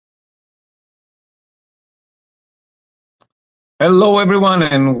Hello, everyone,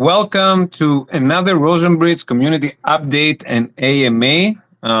 and welcome to another Rosen Bridge community update and AMA.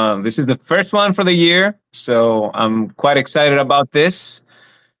 This is the first one for the year, so I'm quite excited about this.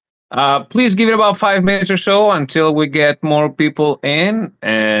 Please give it about 5 minutes or so until we get more people in,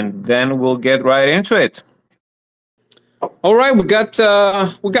 and then we'll get right into it. All right, we got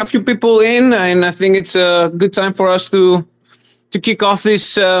a few people in, and I think it's a good time for us to kick off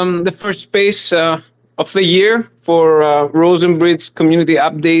this the first space of the year for Rosenbridge community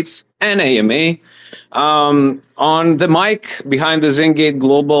updates and AMA. On the mic behind the Zengate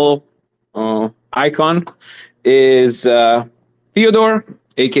Global icon is Theodore,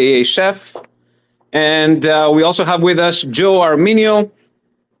 aka Chef, and we also have with us Joe Arminio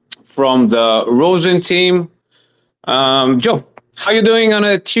from the Rosen team. Joe, how you doing on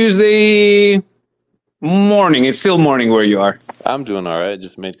a Tuesday morning? It's still morning where you are. I'm doing all right.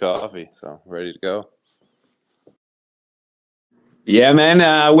 Just made coffee, so ready to go. Yeah,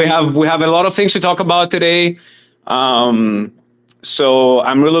 man. We have a lot of things to talk about today. Um, so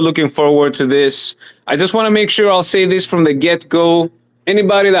I'm really looking forward to this. I just want to make sure I'll say this from the get go.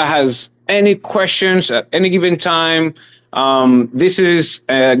 Anybody that has any questions at any given time, this is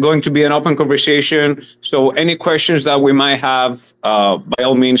going to be an open conversation. So any questions that we might have, by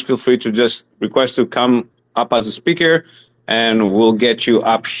all means, feel free to just request to come up as a speaker, and we'll get you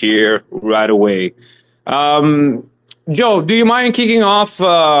up here right away. Um, Joe, do you mind kicking off,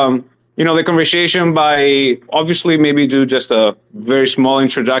 the conversation by obviously maybe do just a very small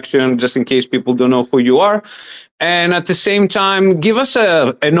introduction, just in case people don't know who you are, and at the same time give us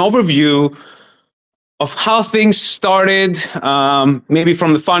an overview of how things started, maybe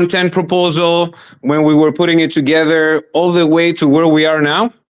from the Fund 10 proposal when we were putting it together, all the way to where we are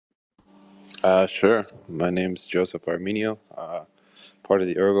now. Sure. My name's Joseph Arminio, part of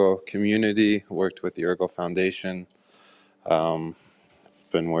the Ergo community. Worked with the Ergo Foundation.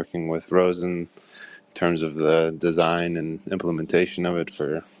 Been working with Rosen in terms of the design and implementation of it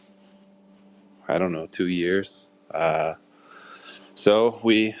for, I don't know, 2 years. So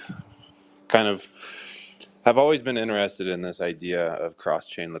we kind of have always been interested in this idea of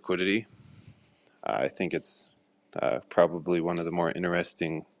cross-chain liquidity. I think it's probably one of the more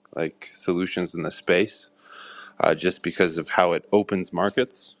interesting solutions in the space, just because of how it opens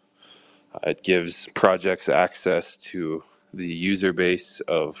markets. It gives projects access to the user base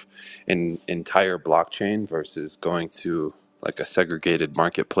of an entire blockchain versus going to like a segregated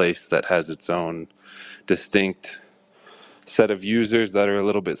marketplace that has its own distinct set of users that are a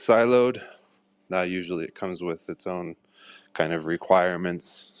little bit siloed. Usually it comes with its own kind of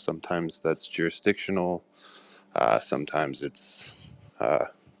requirements. Sometimes that's jurisdictional. Sometimes it's,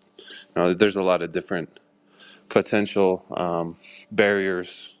 there's a lot of different potential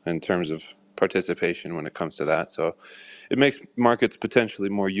barriers in terms of participation when it comes to that. So it makes markets potentially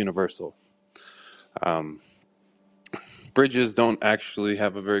more universal. Bridges don't actually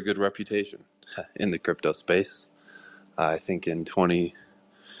have a very good reputation in the crypto space. I think in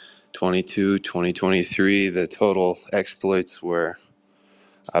 2022, 2023, the total exploits were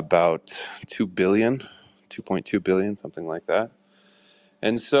about 2 billion, 2.2 billion, something like that.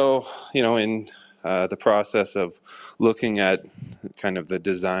 And so, in the process of looking at kind of the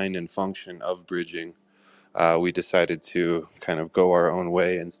design and function of bridging, we decided to kind of go our own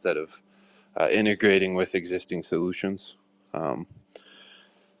way instead of integrating with existing solutions. Um,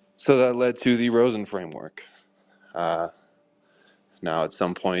 so that led to the Rosen framework. Uh, Now, at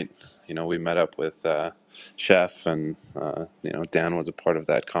some point, we met up with Chef, and Dan was a part of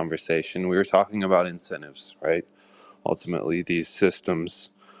that conversation. We were talking about incentives, right? Ultimately, these systems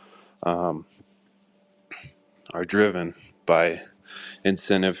are driven by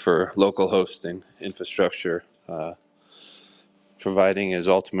incentive for local hosting infrastructure. Providing is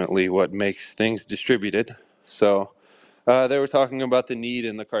ultimately what makes things distributed. So they were talking about the need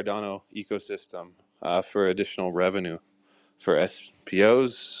in the Cardano ecosystem for additional revenue for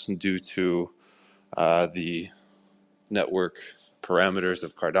SPOs due to the network parameters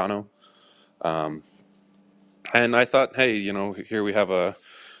of Cardano. And I thought, hey, here we have a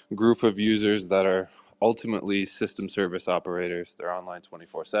group of users that are ultimately system service operators. They're online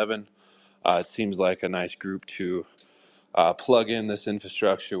 24/7. It seems like a nice group to plug in this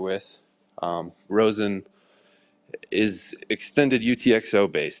infrastructure with. Rosen is extended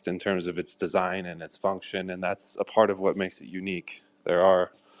UTXO based in terms of its design and its function, and that's a part of what makes it unique. There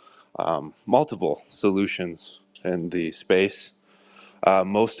are multiple solutions in the space.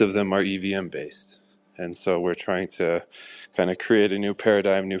 Most of them are EVM based. And so we're trying to kind of create a new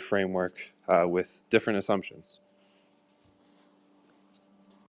paradigm, new framework with different assumptions.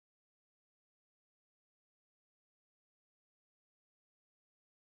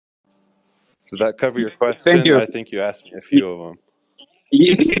 Does that cover your Thank question? you. I think you asked me a few of them.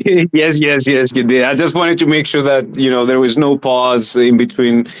 Yes, you did. I just wanted to make sure that there was no pause in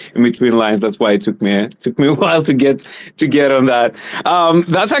between lines. That's why it took me a while to get on that.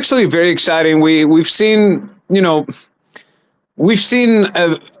 That's actually very exciting. We've seen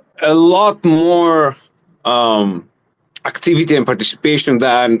a lot more activity and participation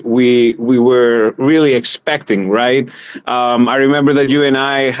than we were really expecting, right? I remember that you and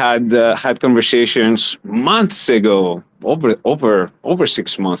I had conversations months ago, over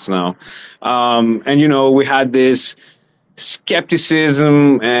 6 months now, and we had this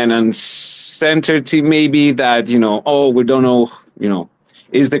skepticism and uncertainty, maybe, that oh, we don't know,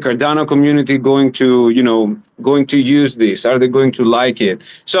 is the Cardano community going to use this? Are they going to like it?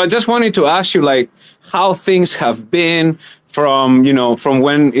 So I just wanted to ask you, like, how things have been from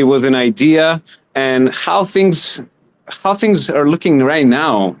when it was an idea, and how things are looking right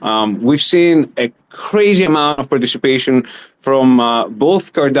now. We've seen a crazy amount of participation from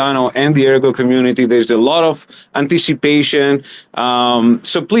both Cardano and the Ergo community. There's a lot of anticipation.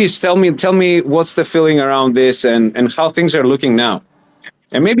 So please tell me what's the feeling around this, and how things are looking now,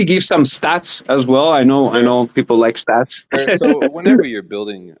 and maybe give some stats as well. I Sure. know people like stats. Sure. So whenever you're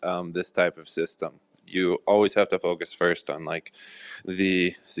building this type of system, you always have to focus first on like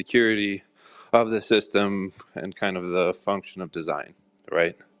the security of the system and kind of the function of design,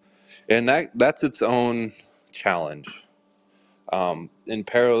 right? And that's its own challenge. In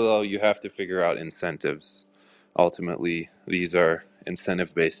parallel, you have to figure out incentives. Ultimately, these are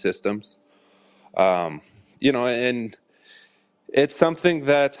incentive-based systems. Um, and it's something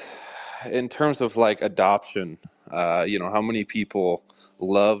that, in terms of like adoption, how many people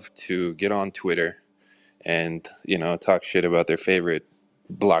love to get on Twitter and talk shit about their favorite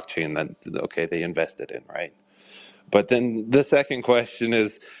blockchain that okay they invested in, right? But then the second question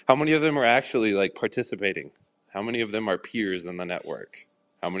is, how many of them are actually like participating? How many of them are peers in the network?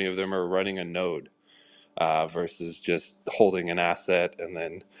 How many of them are running a node versus just holding an asset and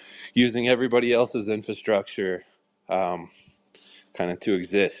then using everybody else's infrastructure um, kind of to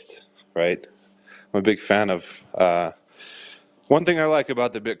exist, right? I'm a big fan of one thing I like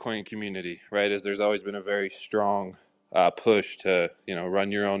about the Bitcoin community, right, is there's always been a very strong push to,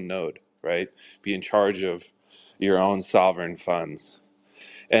 run your own node, right? Be in charge of your own sovereign funds.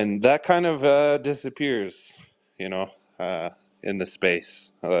 And that kind of disappears, you know, uh, in the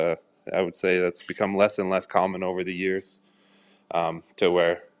space. I would say that's become less and less common over the years, to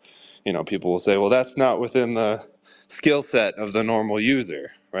where, people will say, well, that's not within the skill set of the normal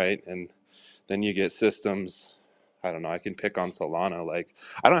user, right? And then you get systems. I don't know. I can pick on Solana. Like,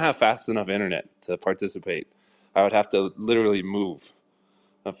 I don't have fast enough internet to participate. I would have to literally move,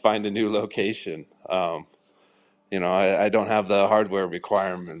 find a new location. I don't have the hardware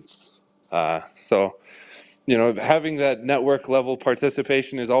requirements. So, having that network level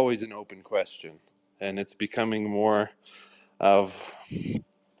participation is always an open question. And it's becoming more of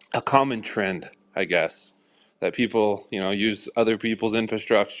a common trend, I guess, that people, use other people's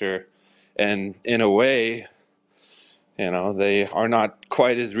infrastructure. And in a way, they are not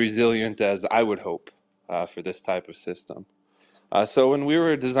quite as resilient as I would hope for this type of system. So when we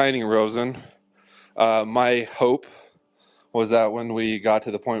were designing Rosen, my hope was that when we got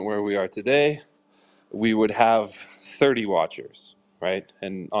to the point where we are today, we would have 30 watchers, right?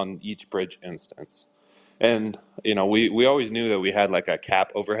 And on each bridge instance. And, we always knew that we had like a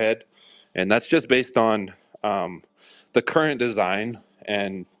cap overhead, and that's just based on the current design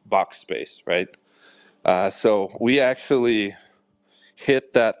and box space, right? So we actually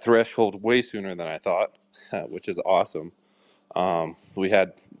hit that threshold way sooner than I thought, which is awesome. We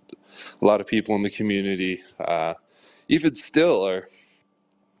had a lot of people in the community, even still, are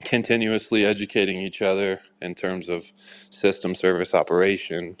continuously educating each other in terms of system service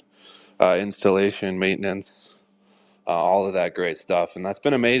operation, installation, maintenance, all of that great stuff. And that's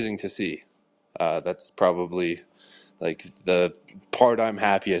been amazing to see. That's probably like the part I'm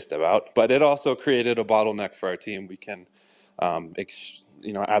happiest about. But it also created a bottleneck for our team. We can,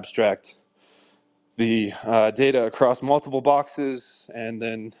 abstract the data across multiple boxes and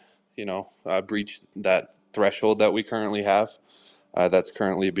then, breach that threshold that we currently have. That's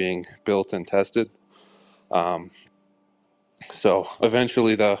currently being built and tested. Um, so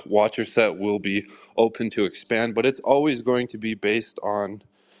eventually the watcher set will be open to expand, but it's always going to be based on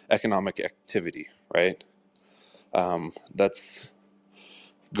economic activity, right? That's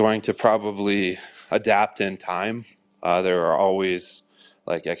going to probably adapt in time. There are always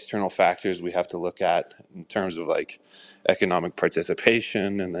like external factors we have to look at in terms of like economic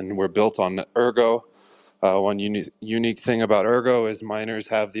participation, and then we're built on Ergo. One unique thing about Ergo is miners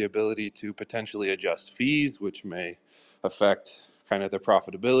have the ability to potentially adjust fees, which may affect kind of their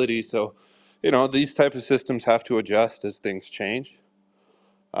profitability. So, these type of systems have to adjust as things change.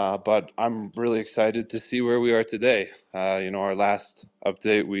 But I'm really excited to see where we are today. Our last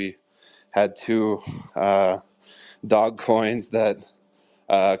update, we had two dog coins that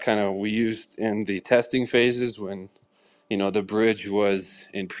kind of we used in the testing phases when, the bridge was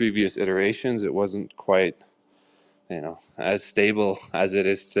in previous iterations. It wasn't quite, as stable as it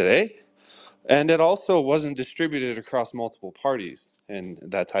is today. And it also wasn't distributed across multiple parties in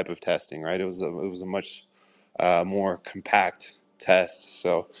that type of testing, right? It was a much more compact test.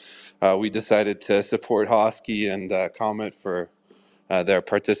 So we decided to support Hosky and Comet for their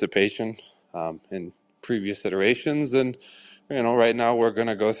participation in previous iterations. And, right now we're going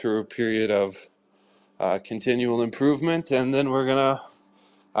to go through a period of continual improvement, and then we're going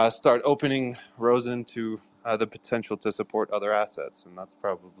to start opening Rosen to the potential to support other assets. And that's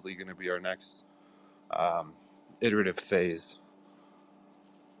probably going to be our next um, iterative phase.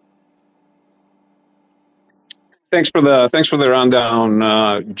 Thanks for the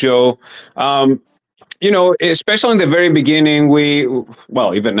rundown, Joe. Um, especially in the very beginning,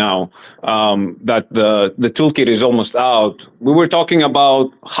 well, even now, that the toolkit is almost out. We were talking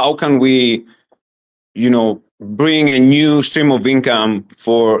about how can we, bring a new stream of income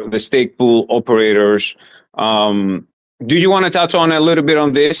for the stake pool operators. Do you want to touch on a little bit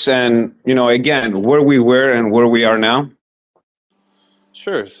on this, and again, where we were and where we are now?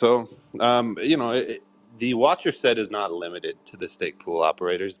 Sure. So, the watcher set is not limited to the stake pool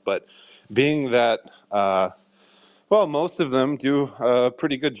operators, but being that, well, most of them do a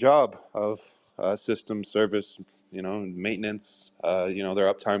pretty good job of system service, maintenance,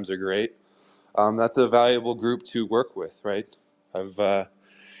 their uptimes are great. That's a valuable group to work with, right? I've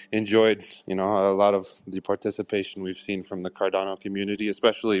enjoyed, a lot of the participation we've seen from the Cardano community,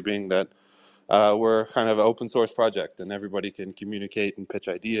 especially being that we're kind of an open source project and everybody can communicate and pitch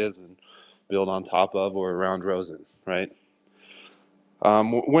ideas and build on top of or around Rosen, right?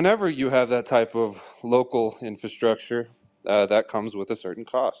 Whenever you have that type of local infrastructure, that comes with a certain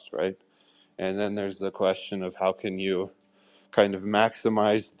cost, right? And then there's the question of how can you kind of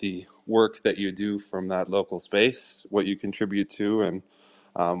maximize the work that you do from that local space, what you contribute to, and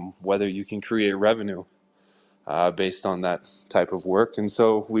whether you can create revenue based on that type of work. And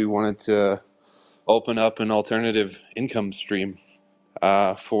so we wanted to open up an alternative income stream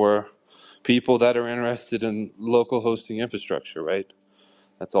for people that are interested in local hosting infrastructure, right?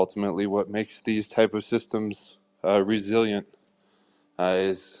 That's ultimately what makes these type of systems resilient,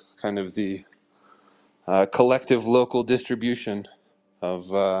 is kind of the collective local distribution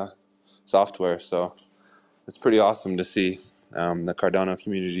of software. So it's pretty awesome to see the Cardano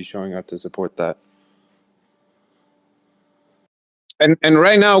community showing up to support that. And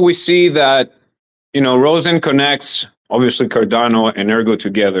right now we see that Rosen connects obviously Cardano and Ergo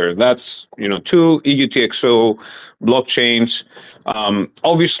together. That's two EUTXO blockchains.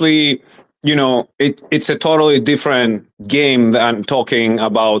 Obviously, it's a totally different game than talking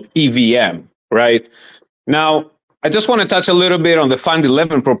about EVM, right? Now, I just want to touch a little bit on the Fund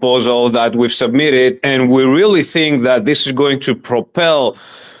 11 proposal that we've submitted, and we really think that this is going to propel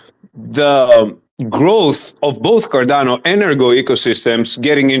the growth of both Cardano and Ergo ecosystems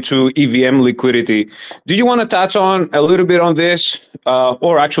getting into EVM liquidity. Do you want to touch on a little bit on this,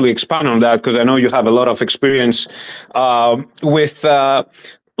 or actually expand on that? Because I know you have a lot of experience with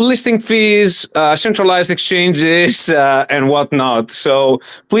listing fees, centralized exchanges, and whatnot. So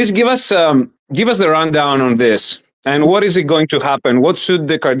please give us the rundown on this. And what is it going to happen? What should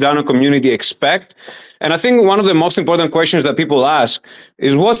the Cardano community expect? And I think one of the most important questions that people ask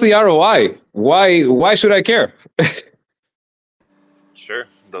is, what's the ROI? Why should I care? Sure,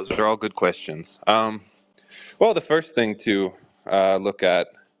 those are all good questions. Well, the first thing to look at,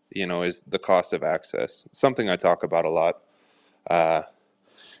 is the cost of access. It's something I talk about a lot. Uh,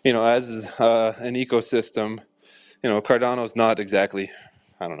 as an ecosystem, Cardano's not exactly,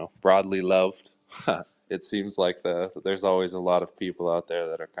 I don't know, broadly loved. It seems like there's always a lot of people out there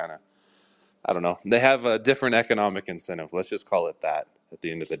that are kind of, I don't know, they have a different economic incentive. Let's just call it that at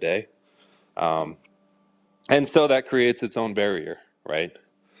the end of the day. Um, and so that creates its own barrier, right?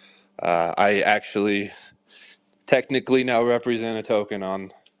 I actually technically now represent a token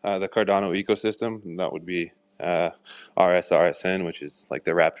on the Cardano ecosystem, and that would be RSRSN, which is like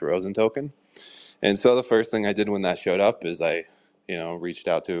the wrapped Rosen token. And so the first thing I did when that showed up is I, reached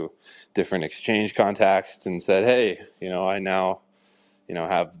out to different exchange contacts and said, hey, I now,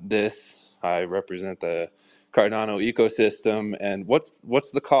 have this. I represent the Cardano ecosystem, and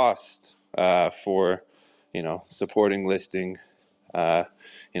what's the cost for supporting listing, uh,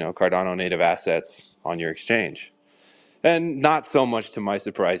 Cardano native assets on your exchange. And not so much to my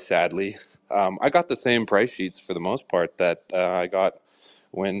surprise, sadly. I got the same price sheets for the most part that I got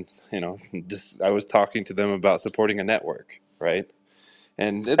when, I was talking to them about supporting a network, right?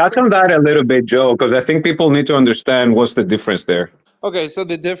 And it's Touch on that a little bit, Joe, because I think people need to understand what's the difference there. okay. So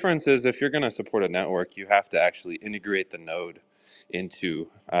the difference is if you're going to support a network, you have to actually integrate the node into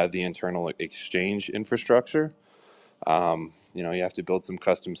the internal exchange infrastructure. You have to build some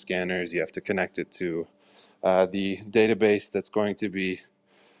custom scanners. You have to connect it to the database that's going to be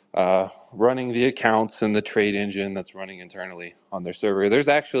running the accounts and the trade engine that's running internally on their server. There's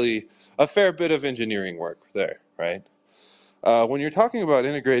actually a fair bit of engineering work there, right? When you're talking about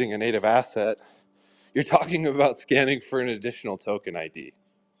integrating a native asset, you're talking about scanning for an additional token ID,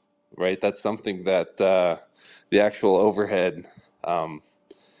 right? That's something that the actual overhead um,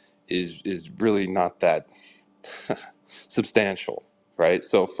 is really not that substantial, right?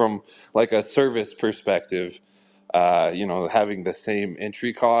 So from like a service perspective, having the same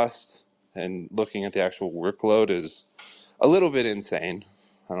entry cost and looking at the actual workload is a little bit insane.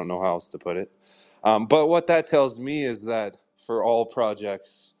 I don't know how else to put it. But what that tells me is that for all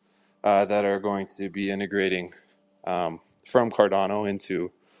projects that are going to be integrating from Cardano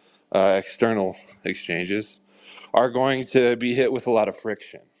into external exchanges are going to be hit with a lot of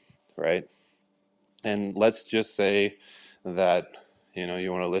friction, right? And let's just say that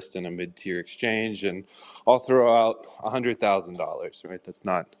you want to list in a mid-tier exchange, and I'll throw out $100,000, right? That's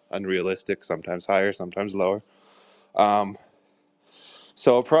not unrealistic. Sometimes higher, sometimes lower. Um,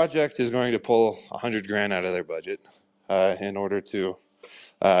 so a project is going to pull 100 grand out of their budget in order to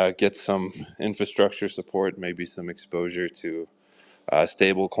get some infrastructure support, maybe some exposure to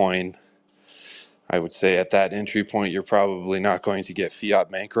stable coin. I would say at that entry point, you're probably not going to get fiat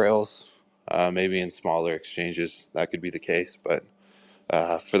bank rails. Maybe in smaller exchanges that could be the case, but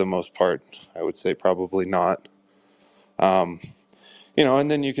for the most part, I would say probably not. Um,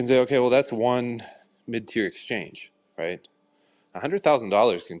 and then you can say, okay, well, that's one mid-tier exchange, right?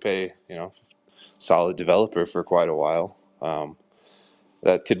 $100,000 can pay, solid developer for quite a while.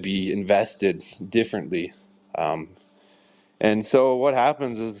 That could be invested differently. Um, and so what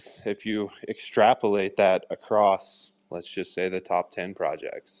happens is if you extrapolate that across, let's just say the top 10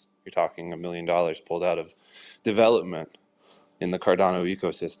 projects, you're talking $1 million pulled out of development in the Cardano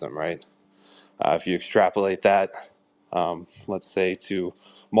ecosystem, right? If you extrapolate that, let's say to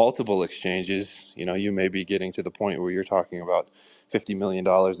multiple exchanges, you may be getting to the point where you're talking about $50 million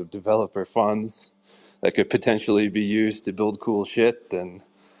of developer funds that could potentially be used to build cool shit and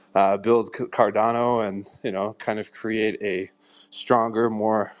build Cardano and, kind of create a stronger,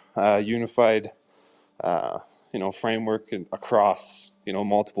 more unified, framework across,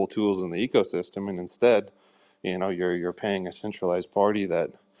 multiple tools in the ecosystem. And instead, you're paying a centralized party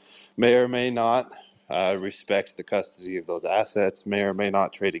that may or may not respect the custody of those assets, may or may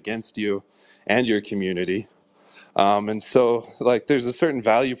not trade against you and your community. And so, like, there's a certain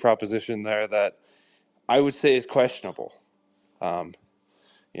value proposition there that I would say is questionable. Um,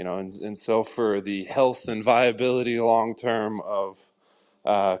 and so for the health and viability long term of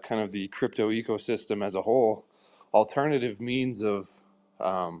kind of the crypto ecosystem as a whole, alternative means of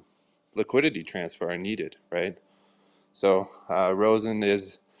um, liquidity transfer are needed, right? So Rosen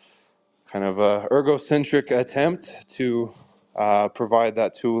is kind of a ergocentric attempt to provide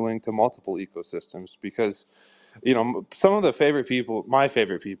that tooling to multiple ecosystems because some of the favorite people, my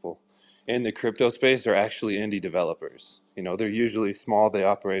favorite people in the crypto space are actually indie developers. They're usually small, they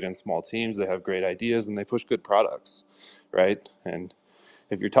operate in small teams, they have great ideas, and they push good products, right? And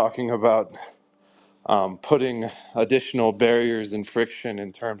if you're talking about putting additional barriers and friction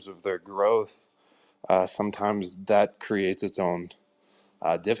in terms of their growth, sometimes that creates its own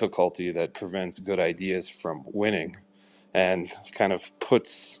difficulty that prevents good ideas from winning and kind of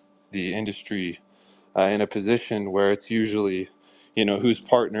puts the industry in a position where it's usually, who's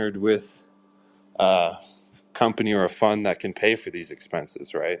partnered with a company or a fund that can pay for these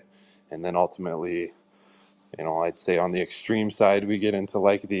expenses, right? And then ultimately, I'd say on the extreme side, we get into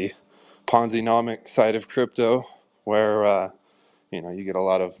like the Ponzi-nomic side of crypto, where you get a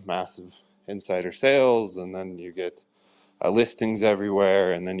lot of massive insider sales, and then you get listings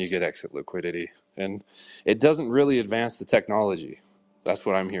everywhere, and then you get exit liquidity. And it doesn't really advance the technology. That's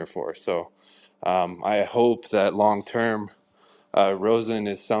what I'm here for. So I hope that long term, Rosen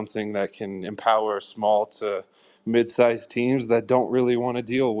is something that can empower small to mid-sized teams that don't really want to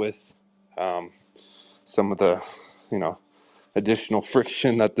deal with um, some of the, you know, additional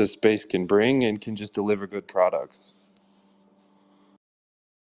friction that this space can bring and can just deliver good products.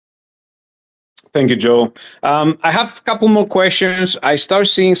 Thank you, Joe. I have a couple more questions. I start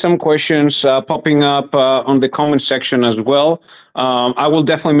seeing some questions popping up on the comment section as well. I will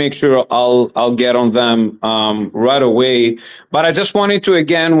definitely make sure I'll get on them right away. But I just wanted to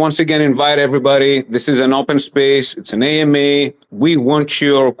once again invite everybody. This is an open space. It's an AMA. We want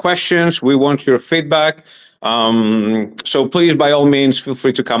your questions. We want your feedback. So please, by all means, feel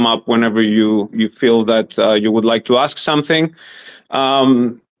free to come up whenever you feel that you would like to ask something.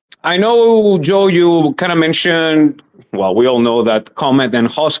 Um, I know, Joe, you kind of mentioned, well, we all know that Comet and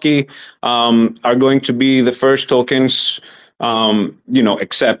Husky are going to be the first tokens,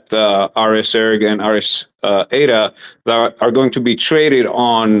 except RS-ERG and RS ADA, that are going to be traded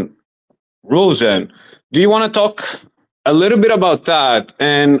on Rosen. Do you want to talk a little bit about that?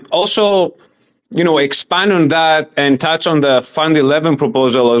 And also, expand on that and touch on the Fund 11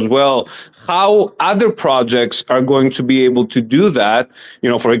 proposal as well. How other projects are going to be able to do that?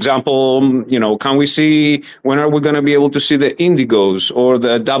 For example, can we see, when are we going to be able to see the Indigos or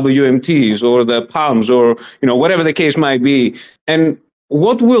the WMTs or the Palms or, whatever the case might be? And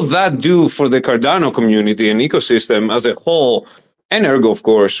what will that do for the Cardano community and ecosystem as a whole? And Ergo, of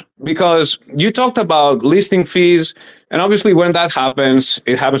course, because you talked about listing fees. And obviously, when that happens,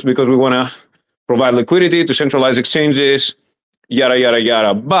 it happens because we want to provide liquidity to centralized exchanges, yada, yada,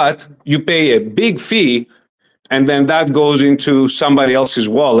 yada. But you pay a big fee, and then that goes into somebody else's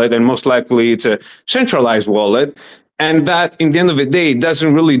wallet, and most likely it's a centralized wallet. And that, in the end of the day,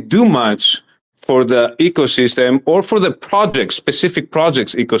 doesn't really do much for the ecosystem or for the project, specific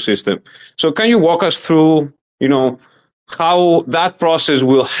projects ecosystem. So can you walk us through, how that process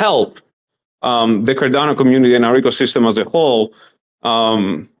will help the Cardano community and our ecosystem as a whole?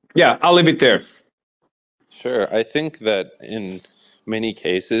 Yeah, I'll leave it there. Sure. I think that in many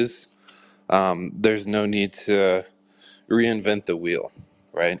cases, there's no need to reinvent the wheel,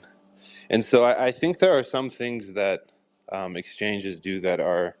 right? And so I think there are some things that exchanges do that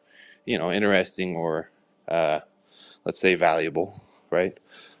are, interesting or let's say valuable, right?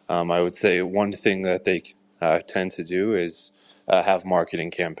 I would say one thing that they tend to do is have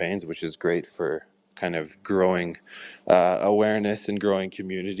marketing campaigns, which is great for kind of growing awareness and growing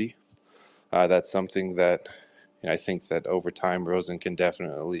community. That's something that I think that over time Rosen can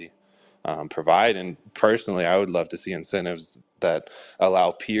definitely provide. And personally, I would love to see incentives that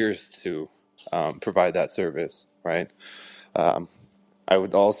allow peers to provide that service, right? Um, I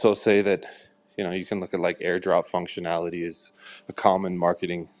would also say that you can look at like airdrop functionality as a common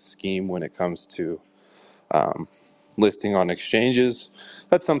marketing scheme when it comes to um, listing on exchanges.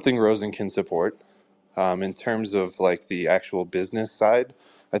 That's something Rosen can support. In terms of like the actual business side,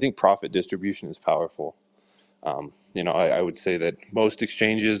 I think profit distribution is powerful. I would say that most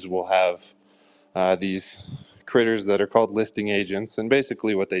exchanges will have these critters that are called listing agents, and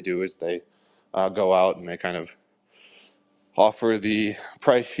basically what they do is they go out and they kind of offer the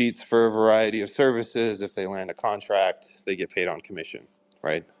price sheets for a variety of services. If they land a contract, they get paid on commission,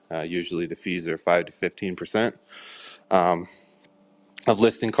 right? Usually the fees are 5 to 15% um, of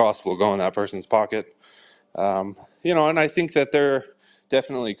listing costs will go in that person's pocket. And I think that there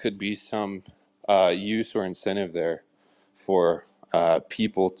definitely could be some use or incentive there for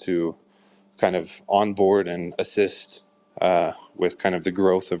people to kind of onboard and assist with kind of the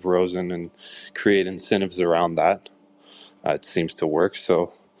growth of Rosen and create incentives around that. It seems to work.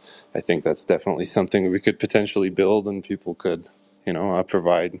 So I think that's definitely something we could potentially build and people could,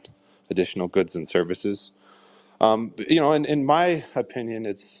 provide additional goods and services. In my opinion,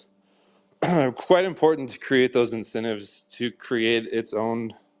 it's quite important to create those incentives to create its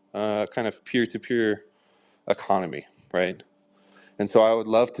own kind of peer-to-peer economy, right? And so I would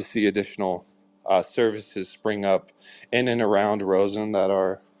love to see additional services spring up in and around Rosen that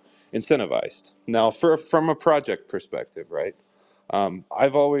are incentivized. Now, from a project perspective, right?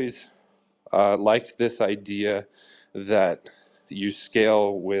 I've always liked this idea that you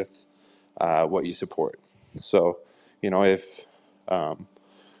scale with what you support. So, if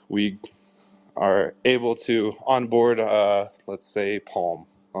we are able to onboard, let's say Palm,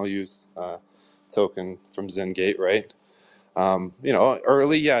 I'll use token from Zengate, right?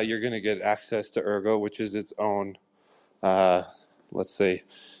 Early, yeah, you're going to get access to Ergo, which is its own, uh, let's say,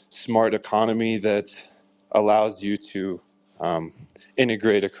 smart economy that allows you to um,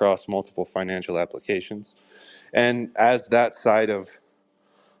 integrate across multiple financial applications. And as that side of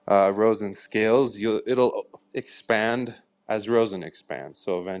Rosen scales, it'll expand as Rosen expands.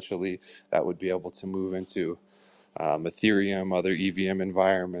 So eventually, that would be able to move into Ethereum, other EVM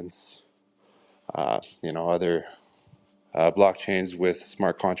environments, other blockchains with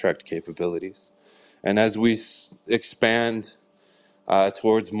smart contract capabilities. And as we expand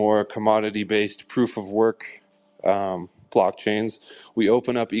towards more commodity-based proof of work blockchains, we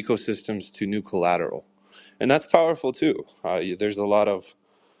open up ecosystems to new collateral. And that's powerful too. There's a lot of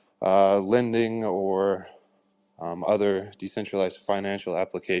lending or other decentralized financial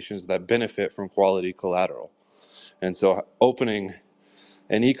applications that benefit from quality collateral. And so opening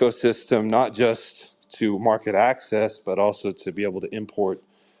an ecosystem, not just to market access, but also to be able to import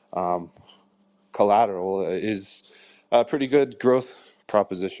collateral is a pretty good growth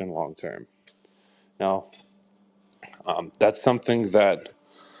proposition long term. Now, that's something that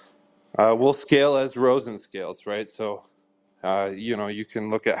will scale as Rosen scales, right? So, you can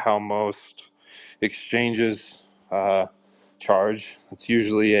look at how most exchanges charge. It's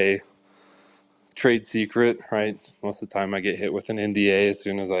usually a trade secret, right? Most of the time I get hit with an NDA as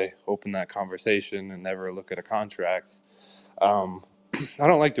soon as I open that conversation and never look at a contract. Um, I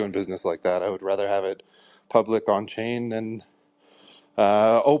don't like doing business like that. I would rather have it public on chain and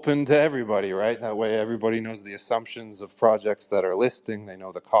open to everybody, right? That way everybody knows the assumptions of projects that are listing, they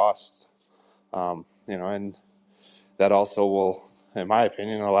know the costs, and that also will, in my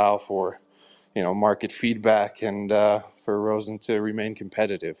opinion, allow for, market feedback and for Rosen to remain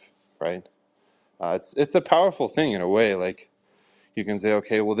competitive, right? It's a powerful thing in a way. Like you can say,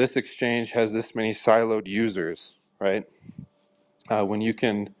 okay, well, this exchange has this many siloed users, right? When you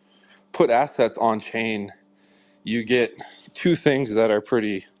can put assets on chain, you get two things that are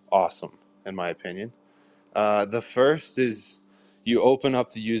pretty awesome, in my opinion. The first is you open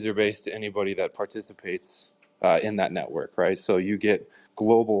up the user base to anybody that participates in that network, right? So you get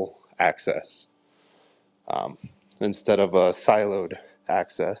global access instead of a siloed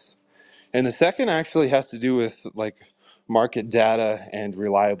access. And the second actually has to do with like market data and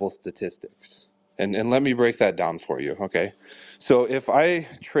reliable statistics. And let me break that down for you, okay? So if I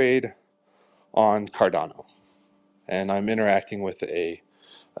trade on Cardano and I'm interacting with a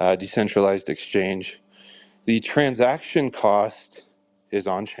decentralized exchange, the transaction cost is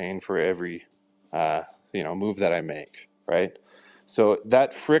on chain for every move that I make, right? So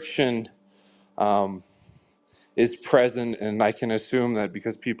that friction um, is present, and I can assume that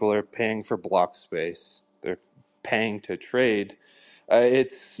because people are paying for block space, they're paying to trade,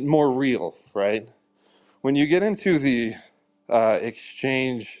 it's more real, right? When you get into the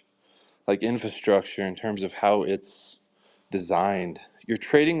exchange like infrastructure in terms of how it's designed, you're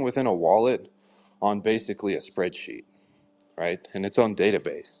trading within a wallet on basically a spreadsheet, right? And its own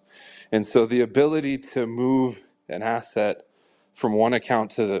database. And so the ability to move an asset from one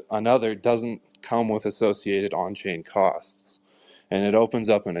account to another doesn't come with associated on-chain costs. And it opens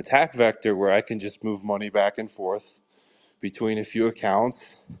up an attack vector where I can just move money back and forth between a few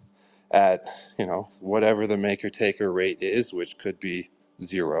accounts at, whatever the maker taker rate is, which could be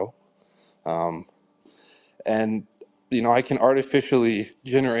zero. Um, and, I can artificially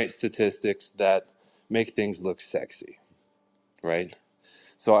generate statistics that make things look sexy, right?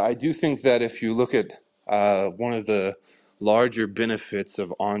 So I do think that if you look at one of the larger benefits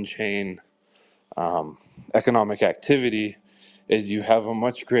of on-chain economic activity is you have a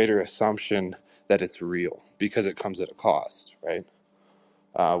much greater assumption that it's real because it comes at a cost, right?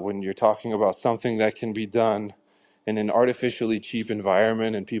 When you're talking about something that can be done in an artificially cheap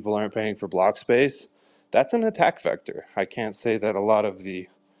environment and people aren't paying for block space, that's an attack vector. I can't say that a lot of the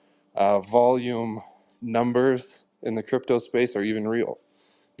volume numbers in the crypto space are even real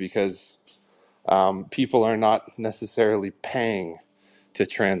because people are not necessarily paying to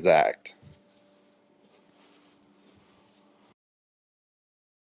transact.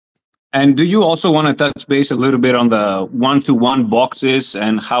 And do you also want to touch base a little bit on the one-to-one boxes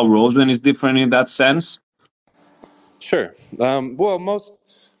and how Rosen is different in that sense? Sure. Well,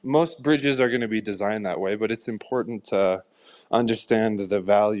 most bridges are going to be designed that way, but it's important to understand the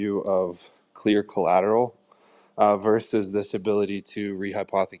value of clear collateral versus this ability to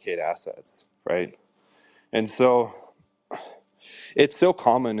rehypothecate assets, right? And so it's so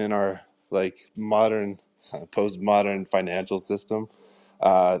common in our like modern, postmodern financial system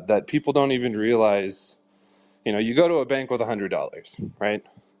that people don't even realize. You go to a bank with $100, right?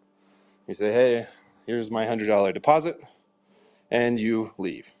 You say, "Hey, here's my $100 deposit," and you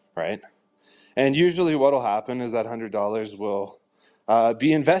leave, right? And usually, what'll happen is that $100 will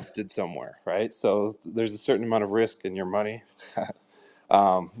be invested somewhere, right? So there's a certain amount of risk in your money,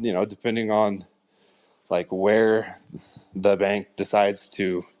 depending on like where the bank decides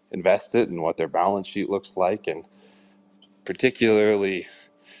to invest it and what their balance sheet looks like, and particularly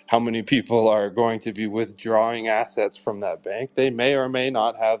how many people are going to be withdrawing assets from that bank. They may or may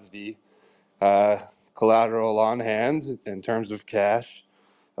not have the uh, collateral on hand in terms of cash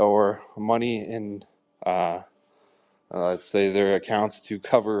or money in let's say their accounts to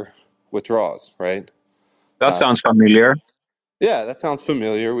cover withdrawals, right? That Uh, sounds familiar. yeah, that sounds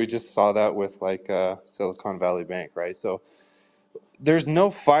familiar. We just saw that with like Silicon Valley Bank, right? So there's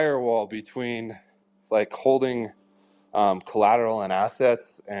no firewall between like holding collateral and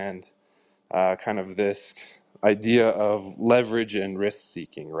assets and kind of this idea of leverage and risk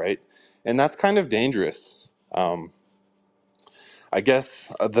seeking, right? And that's kind of dangerous. I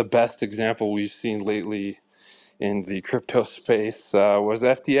guess the best example we've seen lately in the crypto space was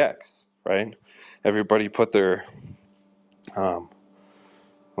FTX, right? Everybody put their, um,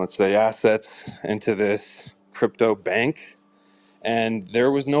 let's say, assets into this crypto bank, and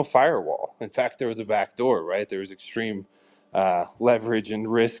there was no firewall. In fact, there was a back door, right? There was extreme leverage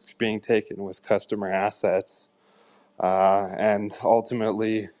and risks being taken with customer assets. And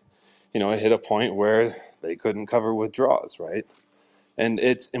ultimately, it hit a point where they couldn't cover withdrawals, right? And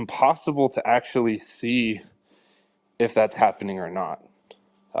it's impossible to actually see if that's happening or not.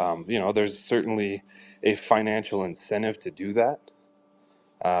 There's certainly a financial incentive to do that.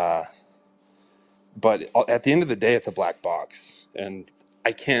 Uh, but at the end of the day, it's a black box. And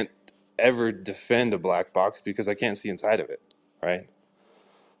I can't ever defend a black box because I can't see inside of it, right?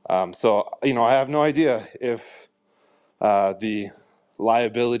 So, I have no idea if the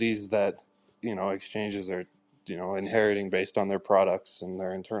liabilities that, exchanges are, inheriting based on their products and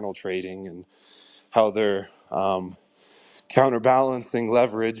their internal trading and how they're counterbalancing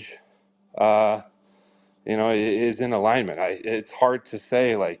leverage. Uh, is in alignment. It's hard to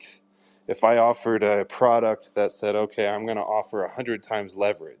say, like, if I offered a product that said, okay, I'm going to offer 100 times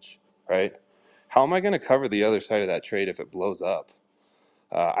leverage, right? How am I going to cover the other side of that trade if it blows up?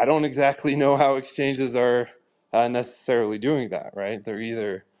 I don't exactly know how exchanges are necessarily doing that, right? They're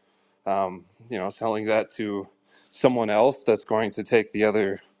either, selling that to someone else that's going to take the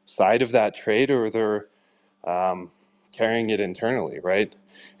other side of that trade, or they're um, carrying it internally, right?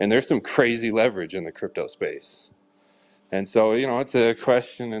 And there's some crazy leverage in the crypto space. And so, it's a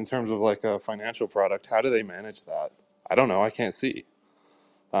question in terms of like a financial product. How do they manage that? I don't know. I can't see.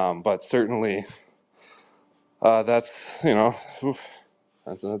 But certainly, that's,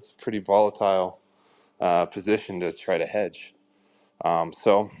 that's a pretty volatile position to try to hedge.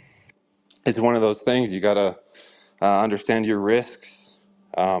 So it's one of those things you got to understand your risks.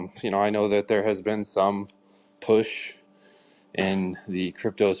 I know that there has been some push in the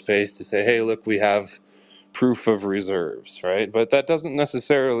crypto space to say, hey, look, we have proof of reserves, right? But that doesn't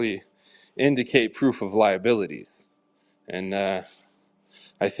necessarily indicate proof of liabilities. And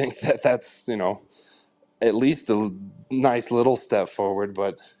I think that that's, at least a nice little step forward,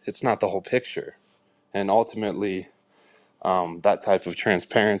 but it's not the whole picture. And ultimately, that type of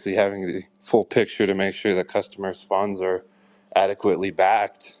transparency, having the full picture to make sure that customers' funds are adequately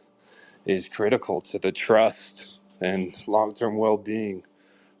backed, is critical to the trust and long-term well-being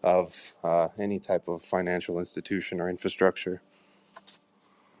of any type of financial institution or infrastructure.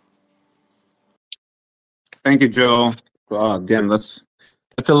 Thank you, Joe. Damn,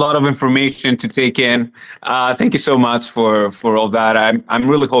 that's a lot of information to take in. Thank you so much for all that. I'm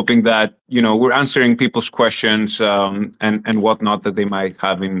really hoping that we're answering people's questions and whatnot that they might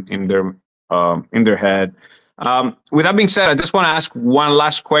have in their head. With that being said, I just want to ask one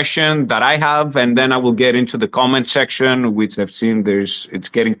last question that I have, and then I will get into the comment section, which I've seen it's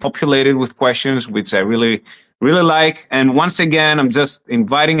getting populated with questions, which I really like. And once again, I'm just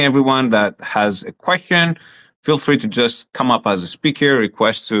inviting everyone that has a question. Feel free to just come up as a speaker,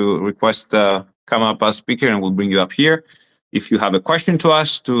 request come up as speaker, and we'll bring you up here. If you have a question to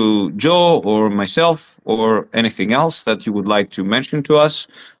us, to Joe or myself, or anything else that you would like to mention to us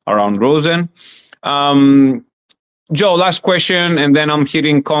around Rosen. Joe, last question, and then I'm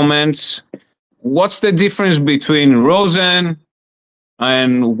hitting comments. What's the difference between Rosen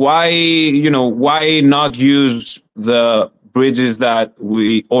and why not use the bridges that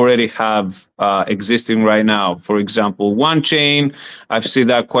we already have existing right now? For example, one chain. I've seen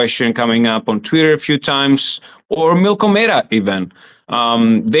that question coming up on Twitter a few times, or Milkometa even.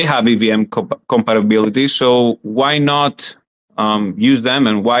 They have EVM compatibility, so why not use them?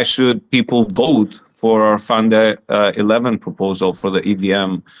 And why should people vote for our Fund 11 proposal for the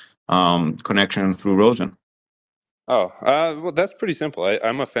EVM connection through Rosen? Oh, well, that's pretty simple.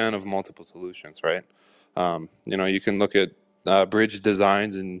 I'm a fan of multiple solutions, right? You can look at bridge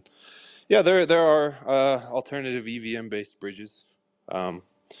designs, and yeah, there are alternative EVM based bridges. Um,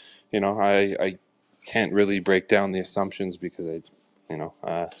 I can't really break down the assumptions because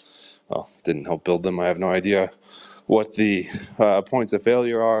didn't help build them. I have no idea what the points of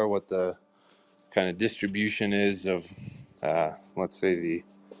failure are, what the kind of distribution is of, let's say, the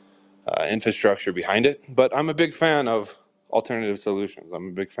infrastructure behind it. But I'm a big fan of alternative solutions. I'm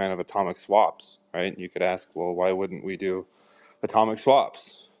a big fan of atomic swaps, right? You could ask, well, why wouldn't we do atomic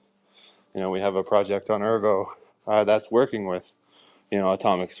swaps? We have a project on Ergo that's working with,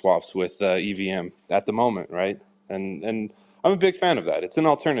 atomic swaps with EVM at the moment, right? And I'm a big fan of that. It's an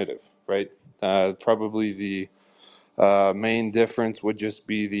alternative, right? Probably the main difference would just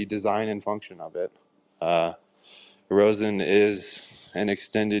be the design and function of it. Uh, Rosen is an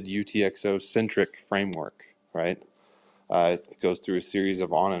extended UTXO centric framework, right? It goes through a series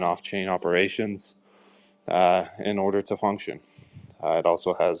of on and off chain operations in order to function. It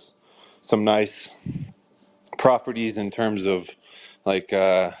also has some nice properties in terms of like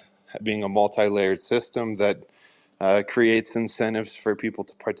being a multi-layered system that creates incentives for people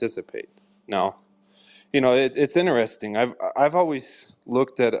to participate. Now, it's interesting. I've always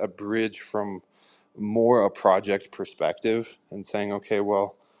looked at a bridge from more a project perspective and saying, okay,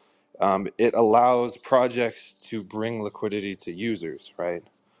 well, it allows projects to bring liquidity to users, right?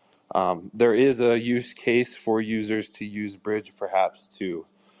 There is a use case for users to use bridge perhaps to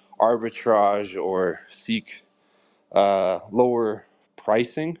arbitrage or seek lower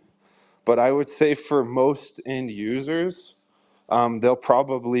pricing. But I would say for most end users, they'll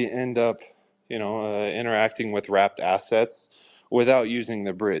probably end up, interacting with wrapped assets without using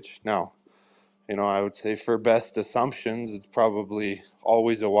the bridge. Now, I would say for best assumptions, it's probably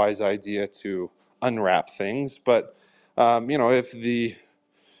always a wise idea to unwrap things. But, if the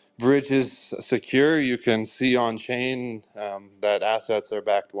bridge is secure, you can see on chain that assets are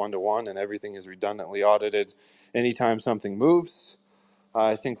backed one to one and everything is redundantly audited anytime something moves.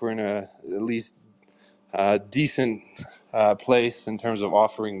 I think we're in a at least decent place in terms of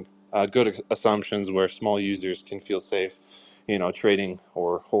offering good assumptions where small users can feel safe, trading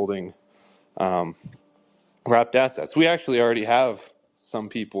or holding um, wrapped assets. We actually already have some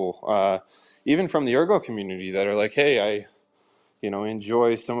people, even from the Ergo community, that are like, "Hey, I,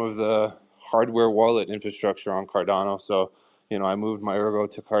 enjoy some of the hardware wallet infrastructure on Cardano, so I moved my Ergo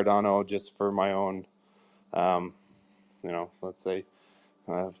to Cardano just for my own, let's say."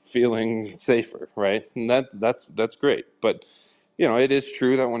 Feeling safer, right? And that's great. But it is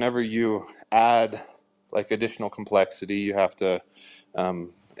true that whenever you add like additional complexity, you have to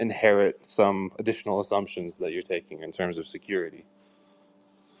inherit some additional assumptions that you're taking in terms of security.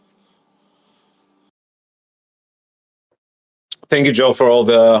 Thank you, Joe, for all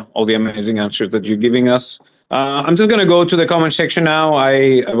the amazing answers that you're giving us. I'm just gonna go to the comment section now.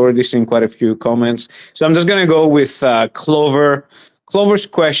 I've already seen quite a few comments, so I'm just gonna go with Clover. Clover's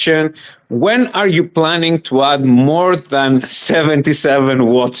question: when are you planning to add more than 77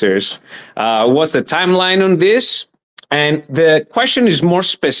 waters? What's the timeline on this? And the question is more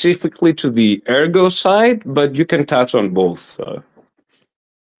specifically to the Ergo side, but you can touch on both.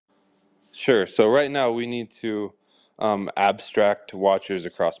 Sure. So right now we need to abstract watchers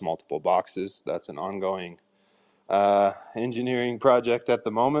across multiple boxes. That's an ongoing engineering project at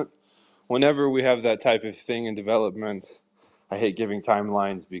the moment. Whenever we have that type of thing in development, I hate giving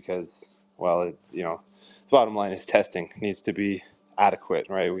timelines because, well, bottom line is testing needs to be adequate,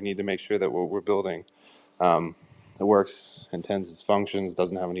 right? We need to make sure that what we're building um, it works, intends its functions,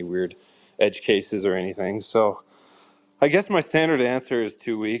 doesn't have any weird edge cases or anything. So I guess my standard answer is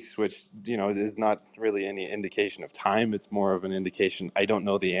 2 weeks, which is not really any indication of time. It's more of an indication I don't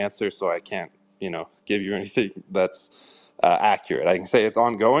know the answer, so I can't give you anything that's accurate. I can say it's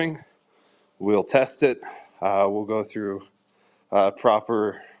ongoing. We'll test it. We'll go through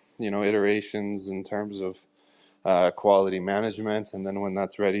proper iterations in terms of quality management, and then when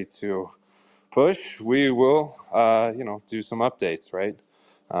that's ready to push, we will do some updates, right?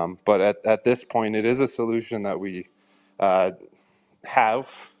 But at this point, it is a solution that we uh,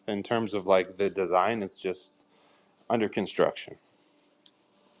 have in terms of like the design. It's just under construction.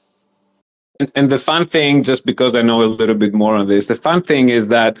 And the fun thing, just because I know a little bit more on this, the fun thing is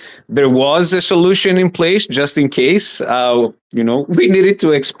that there was a solution in place just in case, we needed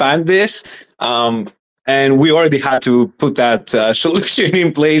to expand this. And we already had to put that solution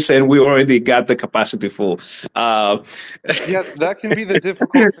in place and we already got the capacity full. Uh, Yeah, that can be the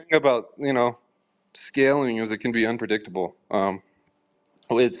difficult thing about scaling is it can be unpredictable.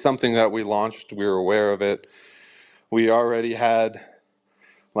 It's something that we launched. We were aware of it. We already had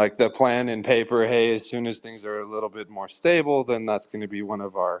like the plan in paper. Hey, as soon as things are a little bit more stable, then that's going to be one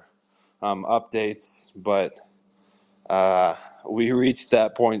of our updates. But we reached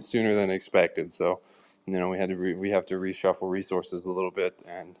that point sooner than expected. So, we have to reshuffle resources a little bit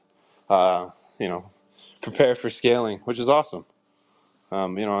and uh, you know prepare for scaling, which is awesome.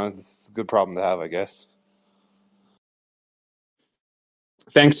 It's a good problem to have, I guess.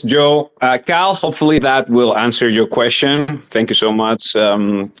 Thanks, Joe. Cal, hopefully that will answer your question. Thank you so much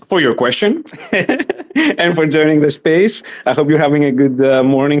for your question and for joining the space. I hope you're having a good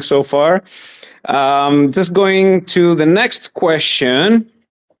morning so far. Just going to the next question.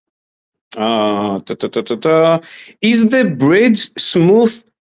 Ta, ta, ta, ta, ta. Is the bridge smooth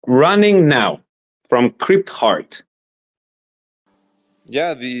running now? From Crypt Heart.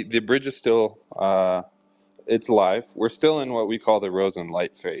 Yeah, the bridge is still it's live. We're still in what we call the Rosen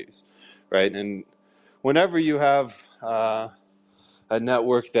light phase, right? And whenever you have a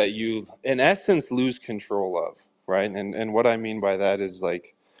network that you, in essence, lose control of, right? And what I mean by that is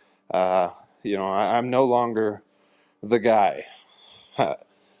like, uh, I'm no longer the guy.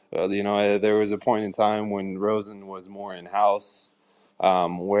 Well, there was a point in time when Rosen was more in house,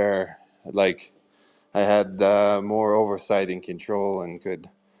 where like I had more oversight and control and could,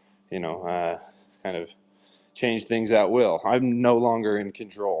 kind of change things at will. I'm no longer in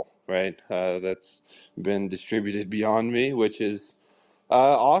control, right? That's been distributed beyond me, which is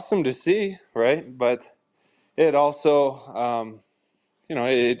awesome to see, right? But it also,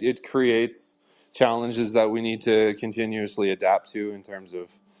 it creates challenges that we need to continuously adapt to in terms of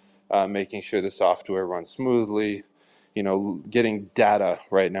making sure the software runs smoothly. Getting data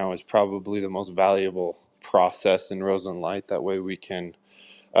right now is probably the most valuable process in Rosen Light. That way we can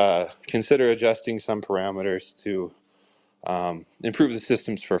consider adjusting some parameters to improve the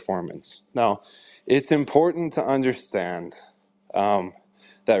system's performance. Now, it's important to understand um,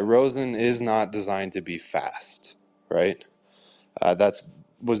 that Rosen is not designed to be fast, right? That's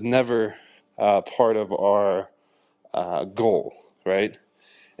was never part of our goal, right?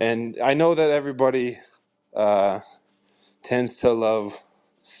 And I know that everybody uh, tends to love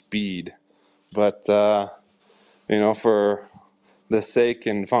speed, but for the sake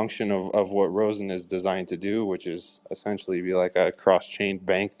and function of what Rosen is designed to do, which is essentially be like a cross-chain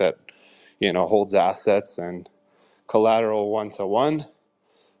bank that holds assets and collateral one to one.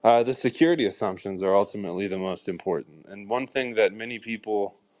 The security assumptions are ultimately the most important. And one thing that many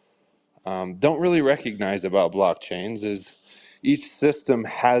people don't really recognize about blockchains is each system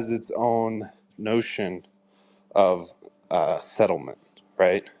has its own notion of settlement,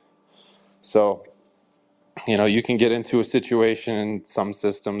 right? So, you can get into a situation in some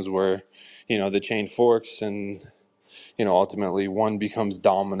systems where, the chain forks and, ultimately one becomes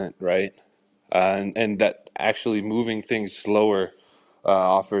dominant, right? And that actually moving things slower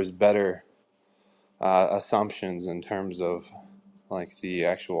offers better assumptions in terms of like the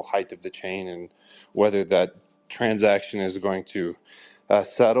actual height of the chain and whether that transaction is going to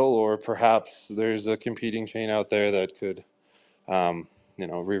settle, or perhaps there's a competing chain out there that could,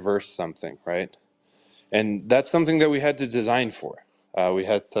 reverse something, right? And that's something that we had to design for. We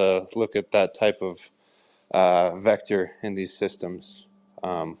had to look at that type of vector in these systems.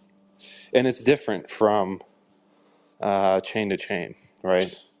 Um, and it's different from chain to chain,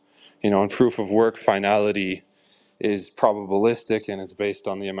 right? In proof of work, finality is probabilistic and it's based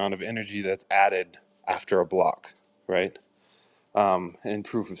on the amount of energy that's added after a block, right? In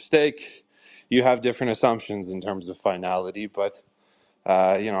proof of stake, you have different assumptions in terms of finality, but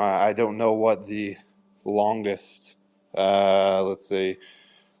I don't know what the longest, let's say,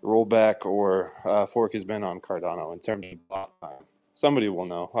 rollback or fork has been on Cardano in terms of block time. Somebody will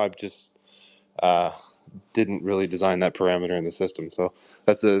know. I've just uh, didn't really design that parameter in the system, so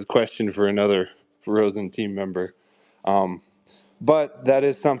that's a question for another Rosen team member. Um, but that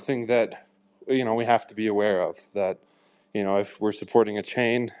is something that we have to be aware of. That if we're supporting a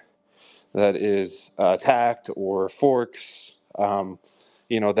chain that is attacked or forks,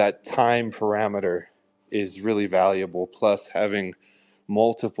 that time parameter is really valuable. Plus, having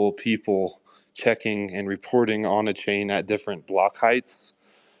multiple people checking and reporting on a chain at different block heights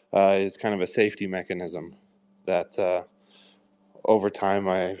is kind of a safety mechanism that over time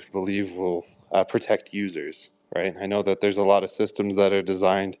I believe will protect users, right? I know that there's a lot of systems that are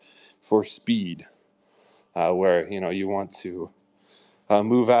designed for speed, where you want to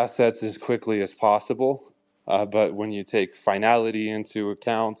move assets as quickly as possible, but when you take finality into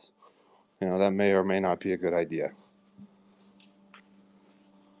account, that may or may not be a good idea.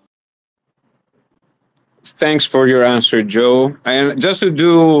 Thanks for your answer, Joe. And just to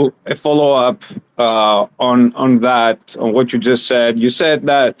do a follow up on that, on what you just said, you said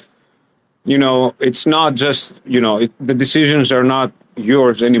that it's not just the decisions are not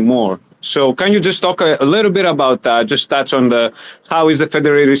yours anymore. So can you just talk a little bit about that? Just touch on the how is the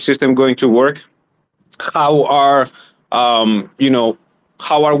federated system going to work? How are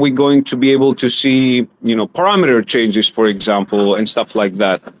how are we going to be able to see parameter changes, for example, and stuff like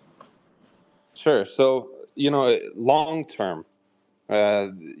that? Sure. So long term,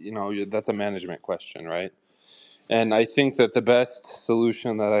 that's a management question, right? And I think that the best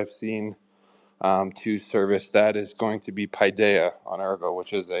solution that I've seen to service that is going to be Paideia on Ergo,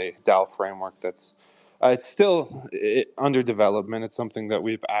 which is a DAO framework that's it's still under development. It's something that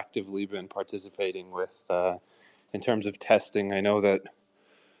we've actively been participating with in terms of testing. I know that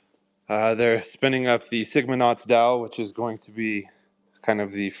they're spinning up the Sigmanauts DAO, which is going to be kind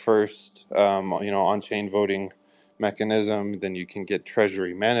of the first, on-chain voting mechanism. Then you can get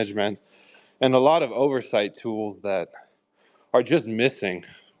treasury management and a lot of oversight tools that are just missing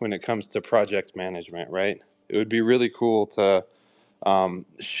when it comes to project management, right? It would be really cool to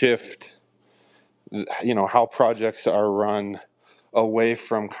shift, how projects are run away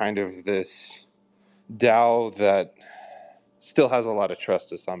from kind of this DAO that still has a lot of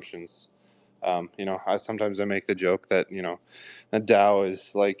trust assumptions. I make the joke that, a DAO is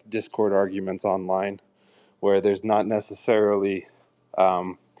like Discord arguments online, where there's not necessarily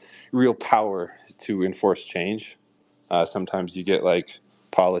um, real power to enforce change. Sometimes you get like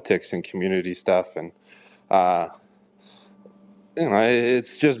politics and community stuff, and uh,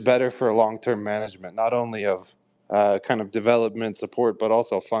 it's just better for long-term management, not only of kind of development support, but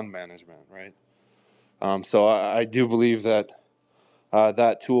also fund management, right? So I do believe that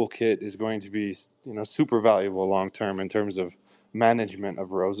that toolkit is going to be, super valuable long-term in terms of management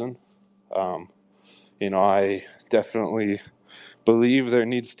of Rosen. Um, I definitely believe there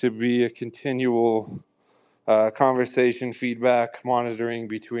needs to be a continual conversation, feedback, monitoring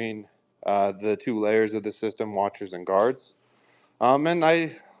between the two layers of the system, watchers and guards. And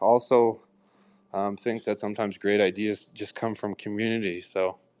I also think that sometimes great ideas just come from community.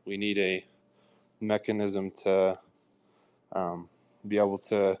 So we need a mechanism to be able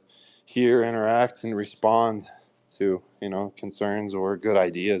to hear, interact, and respond to, concerns or good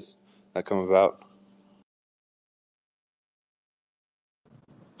ideas that come about.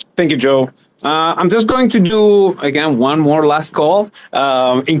 Thank you, Joe. I'm just going to do again one more last call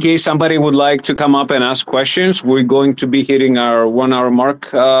in case somebody would like to come up and ask questions. We're going to be hitting our 1 hour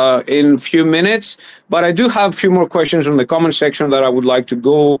mark in a few minutes, but I do have a few more questions in the comment section that I would like to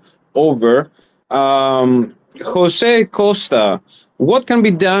go over. Jose Costa, what can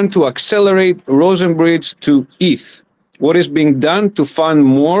be done to accelerate Rosen Bridge to ETH? What is being done to fund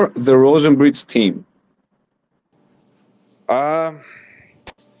more the Rosen Bridge team? Um,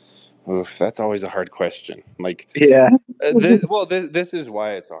 Oof, that's always a hard question. Like, Yeah. this is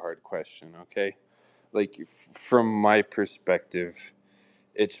why it's a hard question. Okay, like from my perspective,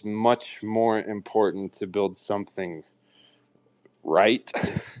 it's much more important to build something right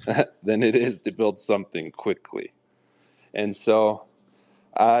than it is to build something quickly. And so,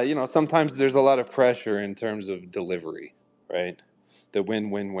 sometimes there's a lot of pressure in terms of delivery, right? The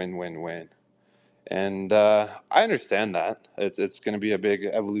win, win, win, win, win. And I understand that it's going to be a big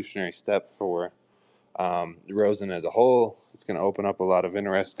evolutionary step for Rosen as a whole. It's going to open up a lot of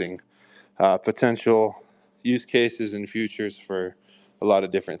interesting potential use cases and futures for a lot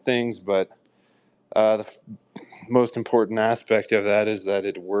of different things. But the most important aspect of that is that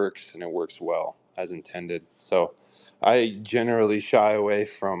it works and it works well as intended. So I generally shy away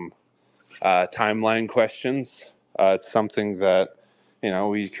from timeline questions. It's something that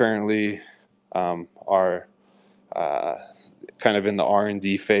we currently are uh, kind of in the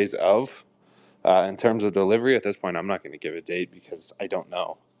R&D phase of. In terms of delivery, at this point, I'm not going to give a date because I don't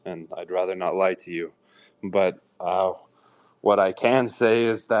know, and I'd rather not lie to you. But what I can say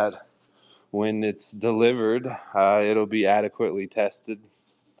is that when it's delivered, it'll be adequately tested.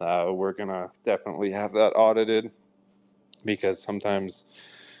 We're going to definitely have that audited because sometimes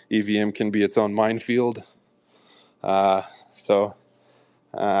EVM can be its own minefield. Uh, so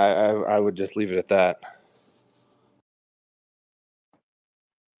I would just leave it at that.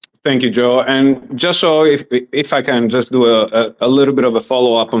 Thank you, Joe. And just so if I can just do a little bit of a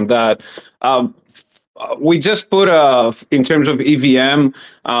follow up on that, um, we just put in terms of EVM,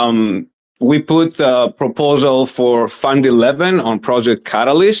 we put the proposal for Fund 11 on Project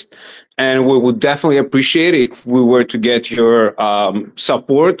Catalyst, and we would definitely appreciate it if we were to get your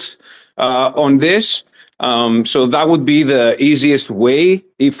support on this. So that would be the easiest way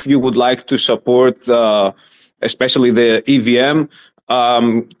if you would like to support, especially the EVM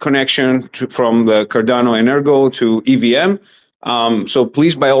connection from the Cardano and Ergo to EVM. So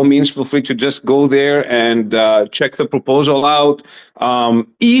please, by all means, feel free to just go there and check the proposal out.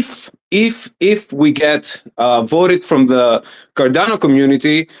 If we get voted from the Cardano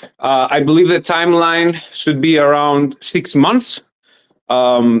community, I believe the timeline should be around 6 months.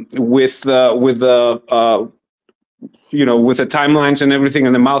 With the with the timelines and everything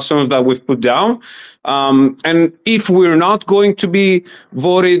and the milestones that we've put down. And if we're not going to be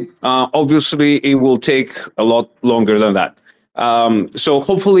voted, obviously it will take a lot longer than that. So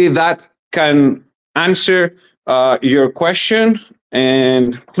hopefully that can answer your question.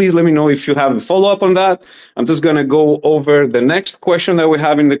 And please let me know if you have a follow up on that. I'm just going to go over the next question that we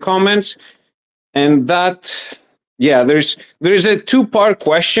have in the comments. And that, yeah, there's a two-part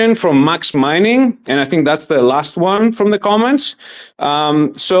question from Max Mining, and I think that's the last one from the comments.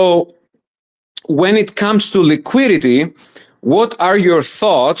 So when it comes to liquidity, what are your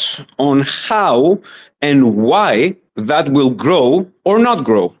thoughts on how and why that will grow or not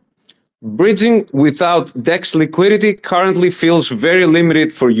grow? Bridging without DEX liquidity currently feels very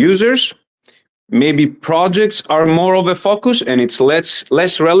limited for users. Maybe projects are more of a focus and it's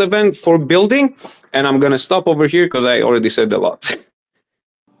less relevant for building. And I'm going to stop over here because I already said a lot.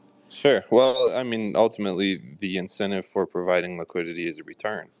 Sure. Well, I mean, ultimately, the incentive for providing liquidity is a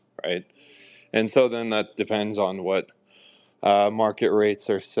return, right? And so then that depends on what market rates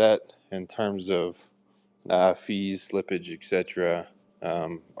are set in terms of fees, slippage, etc.,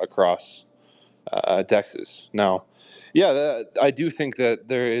 across DEXs. Now, yeah, I do think that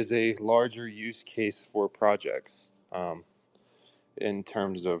there is a larger use case for projects in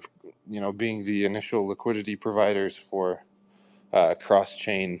terms of being the initial liquidity providers for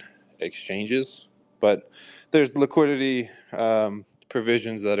cross-chain exchanges, but there's liquidity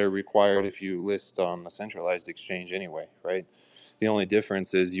provisions that are required if you list on a centralized exchange anyway, right? The only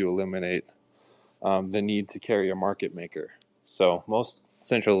difference is you eliminate the need to carry a market maker. So most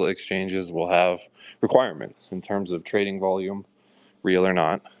central exchanges will have requirements in terms of trading volume, real or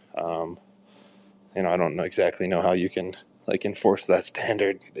not. Um, I don't know exactly know how you can like enforce that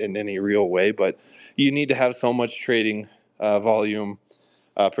standard in any real way, but you need to have so much trading volume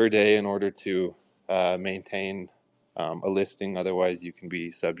per day in order to maintain a listing. Otherwise, you can be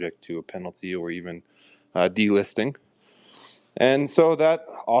subject to a penalty or even delisting. And so that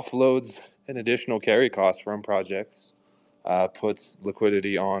offloads an additional carry cost from projects, puts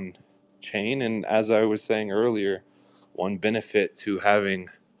liquidity on chain. And as I was saying earlier, one benefit to having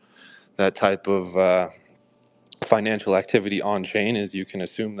that type of financial activity on chain is you can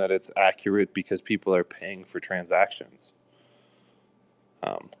assume that it's accurate because people are paying for transactions.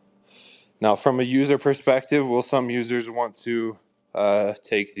 Um, Now, from a user perspective, will some users want to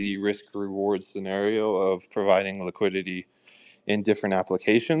take the risk reward scenario of providing liquidity in different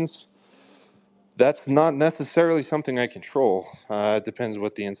applications? That's not necessarily something I control. It depends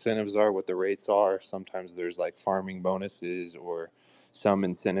what the incentives are, what the rates are. Sometimes there's like farming bonuses or some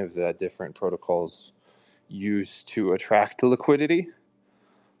incentive that different protocols use to attract liquidity.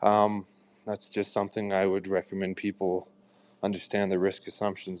 Um, that's just something I would recommend people understand the risk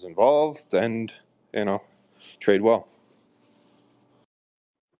assumptions involved and, you know, trade well.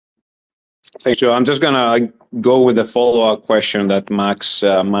 Thanks, Joe. I'm just going to go with the follow up question that Max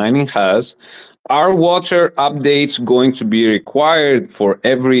Mining has. Are water updates going to be required for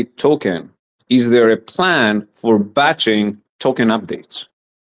every token? Is there a plan for batching token updates?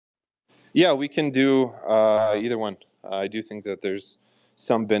 Yeah, we can do either one. I do think that there's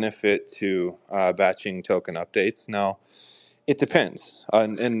some benefit to batching token updates. Now, it depends.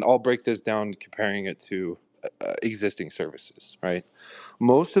 And I'll break this down comparing it to existing services, right?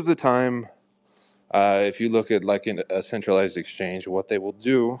 Most of the time, if you look at like a centralized exchange, what they will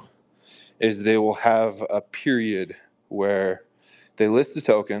do is they will have a period where they list the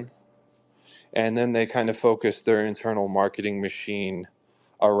token and then they kind of focus their internal marketing machine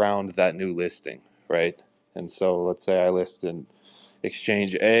around that new listing, right? And so let's say I list in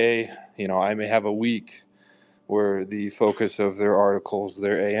exchange A, I may have a week where the focus of their articles,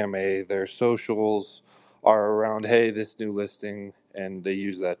 their AMA, their socials are around, hey, this new listing, and they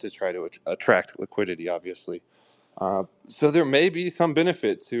use that to try to attract liquidity, obviously. So there may be some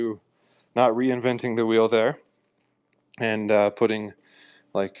benefit to not reinventing the wheel there and putting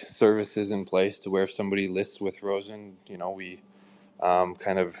like services in place to where if somebody lists with Rosen, we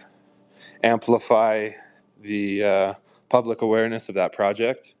kind of amplify the public awareness of that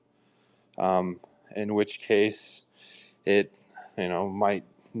project. In which case, it might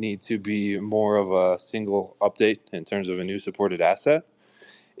need to be more of a single update in terms of a new supported asset.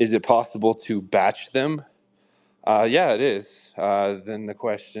 Is it possible to batch them? Yeah, it is. Then the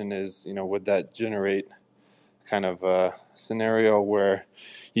question is, would that generate kind of a scenario where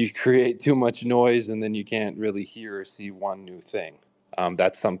you create too much noise and then you can't really hear or see one new thing?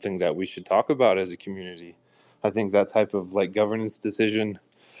 That's something that we should talk about as a community. I think that type of like governance decision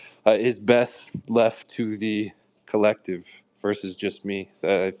is best left to the collective versus just me.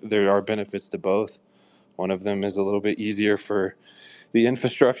 There are benefits to both, One of them is a little bit easier for the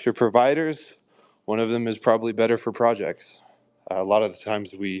infrastructure providers. One of them is probably better for projects. A lot of the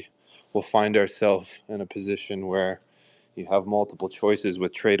times we will find ourselves in a position where you have multiple choices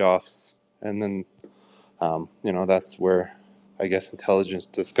with trade-offs, and then that's where I guess intelligence,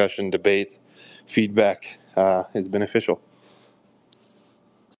 discussion, debate, feedback is beneficial.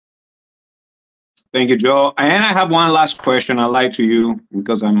 Thank you, Joe. And I have one last question I'd like to you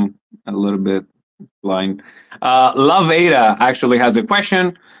because I'm a little bit blind. Love Ada actually has a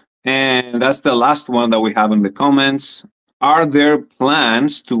question, and that's the last one that we have in the comments. Are there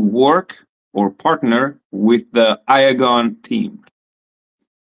plans to work or partner with the Iagon team?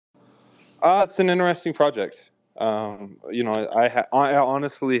 It's an interesting project. I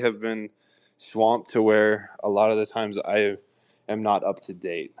honestly have been swamped to where a lot of the times I am not up to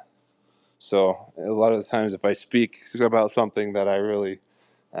date. So a lot of the times, if I speak about something that I really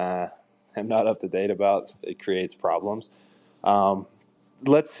uh, am not up to date about, it creates problems. Um,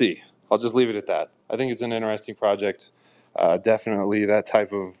 let's see. I'll just leave it at that. I think it's an interesting project. Definitely that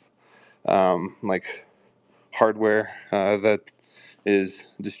type of like hardware that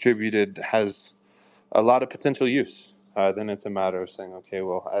is distributed has a lot of potential use. Then it's a matter of saying, okay,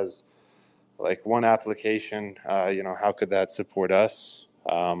 well, as like one application, how could that support us?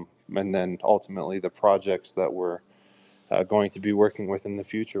 And then ultimately the projects that we're going to be working with in the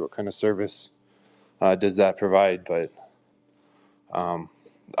future, what kind of service does that provide? But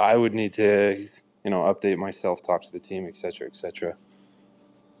I would need to, update myself, talk to the team, et cetera, et cetera.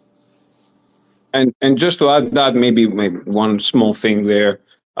 And just to add that, maybe one small thing there,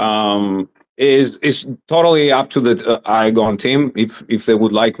 is totally up to the Igon team. If they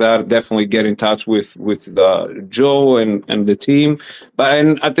would like that, definitely get in touch with Joe and the team. But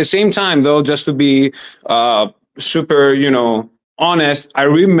and at the same time, though, just to be super, honest, I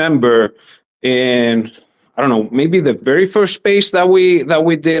remember in, I don't know, maybe the very first space that we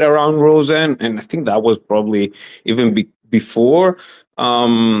did around Rosen, and I think that was probably even before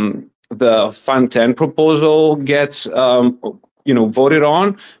the Fund 10 proposal gets voted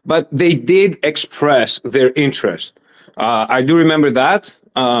on, but they did express their interest. I do remember that.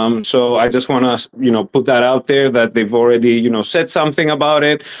 So I just want to put that out there that they've already said something about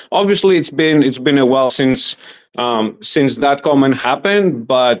it. Obviously, it's been a while since that comment happened,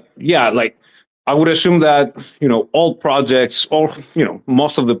 but yeah, like I would assume that all projects, or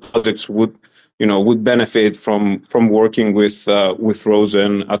most of the projects would benefit from working with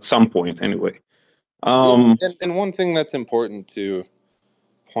Rosen at some point anyway. Yeah, Um, and one thing that's important to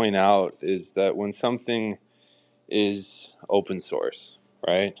point out is that when something is open source,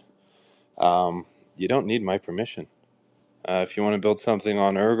 right? You don't need my permission. If you want to build something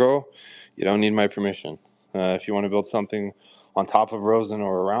on Ergo, you don't need my permission. If you want to build something on top of Rosen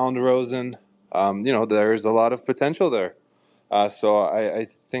or around Rosen, there's a lot of potential there. So I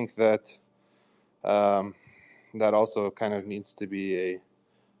think that um, that also kind of needs to be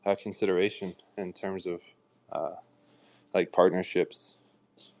a consideration in terms of uh, like partnerships.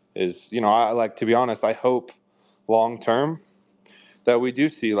 Is I like, to be honest, I hope long term that we do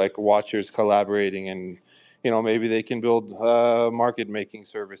see like watchers collaborating, and maybe they can build market making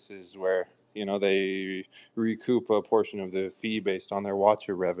services where they recoup a portion of the fee based on their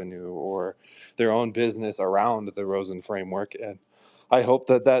watcher revenue or their own business around the Rosen framework. And I hope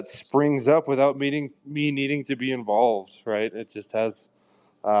that that springs up without me needing to be involved, right? It just has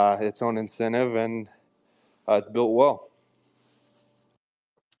its own incentive, and it's built well.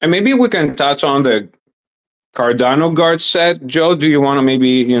 and maybe we can touch on the Cardano guard set. Joe, do you want to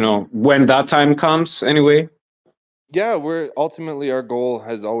maybe when that time comes anyway? Yeah, we're ultimately, our goal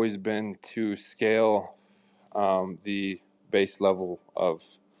has always been to scale the base level of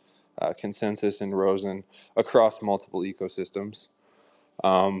consensus in Rosen across multiple ecosystems.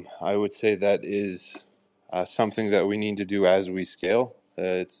 I would say that is something that we need to do as we scale.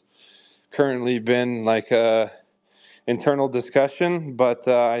 It's currently been like a internal discussion, but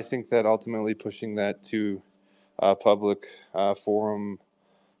I think that ultimately pushing that to a public forum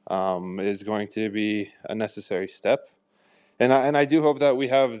is going to be a necessary step. And I do hope that we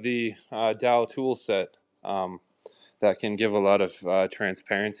have the DAO tool set that can give a lot of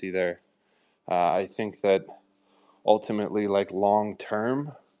transparency there. I think that ultimately, like long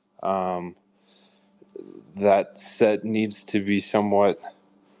term, um, that set needs to be somewhat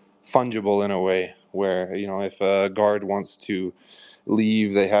fungible in a way where if a guard wants to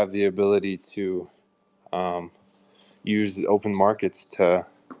leave, they have the ability to um, use the open markets to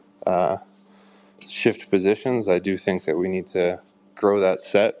uh, shift positions. I do think that we need to grow that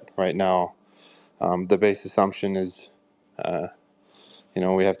set right now. The base assumption is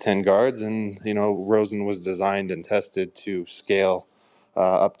We have 10 guards, and Rosen was designed and tested to scale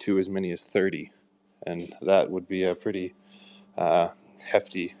up to as many as 30, and that would be a pretty uh,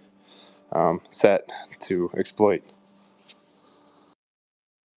 hefty set to exploit.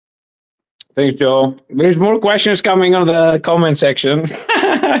 Thanks, Joe. There's more questions coming on the comment section.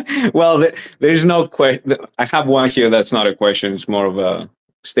 Well, there's no question. I have one here that's not a question. It's more of a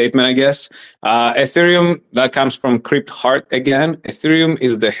statement, I guess. Ethereum, that comes from Crypt Heart again. Ethereum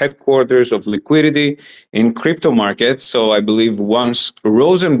is the headquarters of liquidity in crypto markets. So I believe once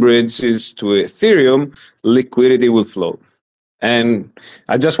Rosen Bridge is to Ethereum, liquidity will flow. And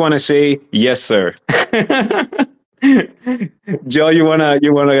I just want to say, yes, sir. Joe, you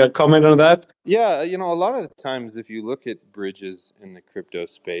wanna comment on that? Yeah, a lot of the times, if you look at bridges in the crypto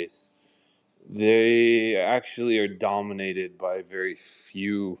space, they actually are dominated by very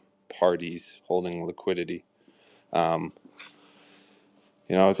few parties holding liquidity. Um,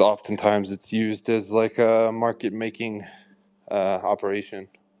 it's oftentimes it's used as like a market making operation.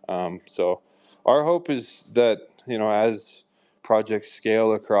 So our hope is that as projects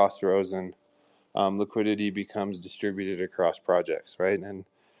scale across Rosen, liquidity becomes distributed across projects, right? And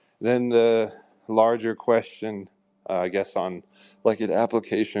then the larger question, I guess, on like an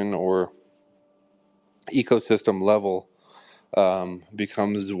application or ecosystem level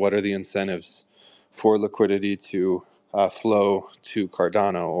becomes what are the incentives for liquidity to flow to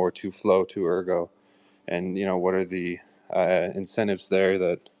Cardano or to flow to Ergo, and what are the incentives there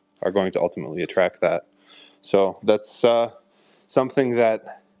that are going to ultimately attract that. So that's something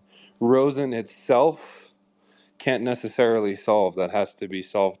that Rosen itself can't necessarily solve. That has to be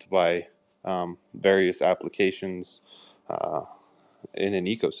solved by various applications uh, in an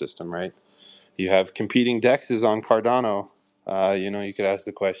ecosystem, right? You have competing dexes on Cardano. You could ask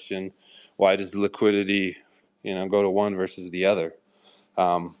the question, why does liquidity, go to one versus the other?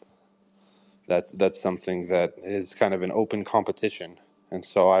 Um, that's something that is kind of an open competition. And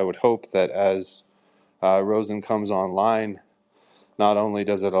so I would hope that as Rosen comes online, not only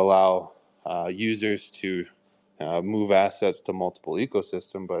does it allow users to move assets to multiple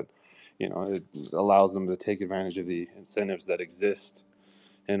ecosystem, but it allows them to take advantage of the incentives that exist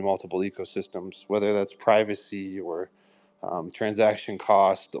in multiple ecosystems, whether that's privacy or transaction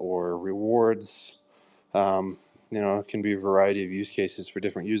cost or rewards. It can be a variety of use cases for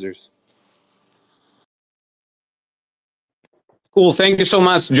different users. Cool. Thank you so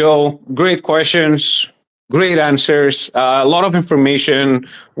much, Joe. Great questions, great answers. A lot of information.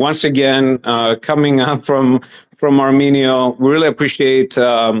 Once again, coming up from Armenia. We really appreciate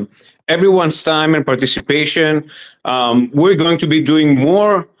everyone's time and participation. We're going to be doing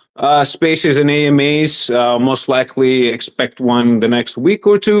more spaces and AMAs. Most likely, expect one the next week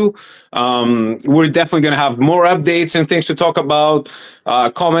or two. We're definitely going to have more updates and things to talk about.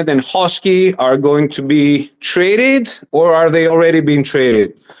 Comet and Husky are going to be traded, or are they already being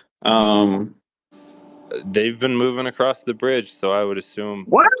traded? They've been moving across the bridge, so I would assume.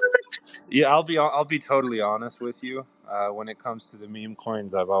 What? Yeah, I'll be totally honest with you. When it comes to the meme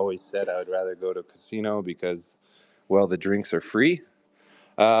coins, I've always said I would rather go to a casino because, well, the drinks are free.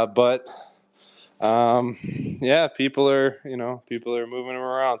 But yeah, people are moving them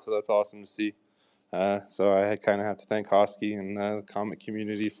around, so that's awesome to see. So I kind of have to thank Hosky and the comic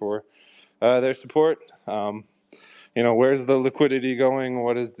community for their support. Where's the liquidity going?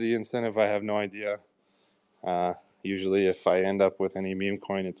 What is the incentive? I have no idea. Uh, Usually, if I end up with any meme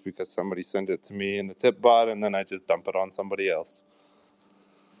coin, it's because somebody sent it to me in the tip bot, and then I just dump it on somebody else.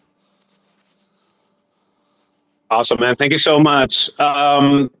 Awesome, man. Thank you so much.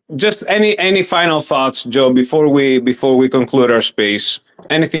 Just any final thoughts, Joe, before we conclude our space?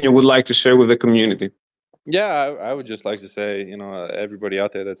 Anything you would like to share with the community? Yeah, I would just like to say, everybody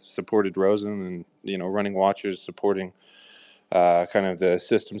out there that's supported Rosen and, running watchers, supporting kind of the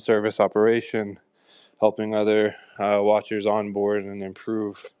system service operation, helping other watchers onboard and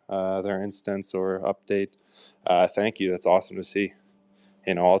improve their instance or update. Thank you. That's awesome to see.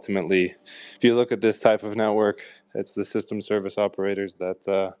 Ultimately, if you look at this type of network, it's the system service operators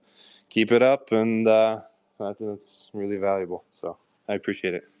that keep it up, and that's really valuable. So I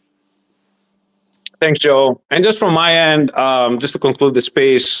appreciate it. Thanks, Joe. And just from my end, just to conclude the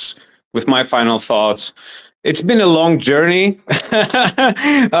space with my final thoughts, it's been a long journey.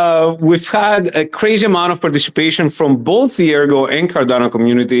 We've had a crazy amount of participation from both the Ergo and Cardano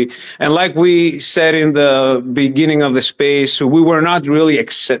community. And like we said in the beginning of the space, we were not really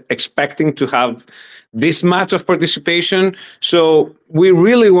expecting to have this much of participation. So we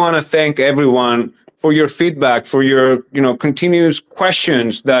really want to thank everyone for your feedback, for your continuous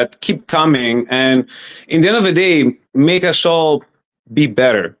questions that keep coming, and in the end of the day, make us all be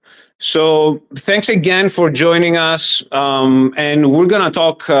better. So thanks again for joining us, and we're gonna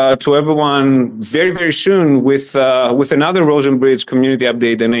talk to everyone very, very soon with another Rosen Bridge community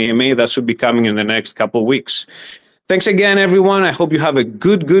update and AMA that should be coming in the next couple of weeks. Thanks again, everyone. I hope you have a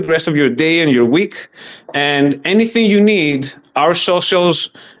good rest of your day and your week. And anything you need, our socials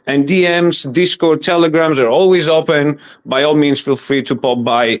and DMs, Discord, Telegrams are always open. By all means, feel free to pop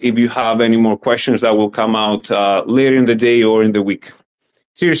by if you have any more questions that will come out later in the day or in the week.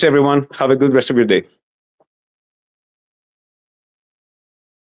 Cheers, everyone. Have a good rest of your day.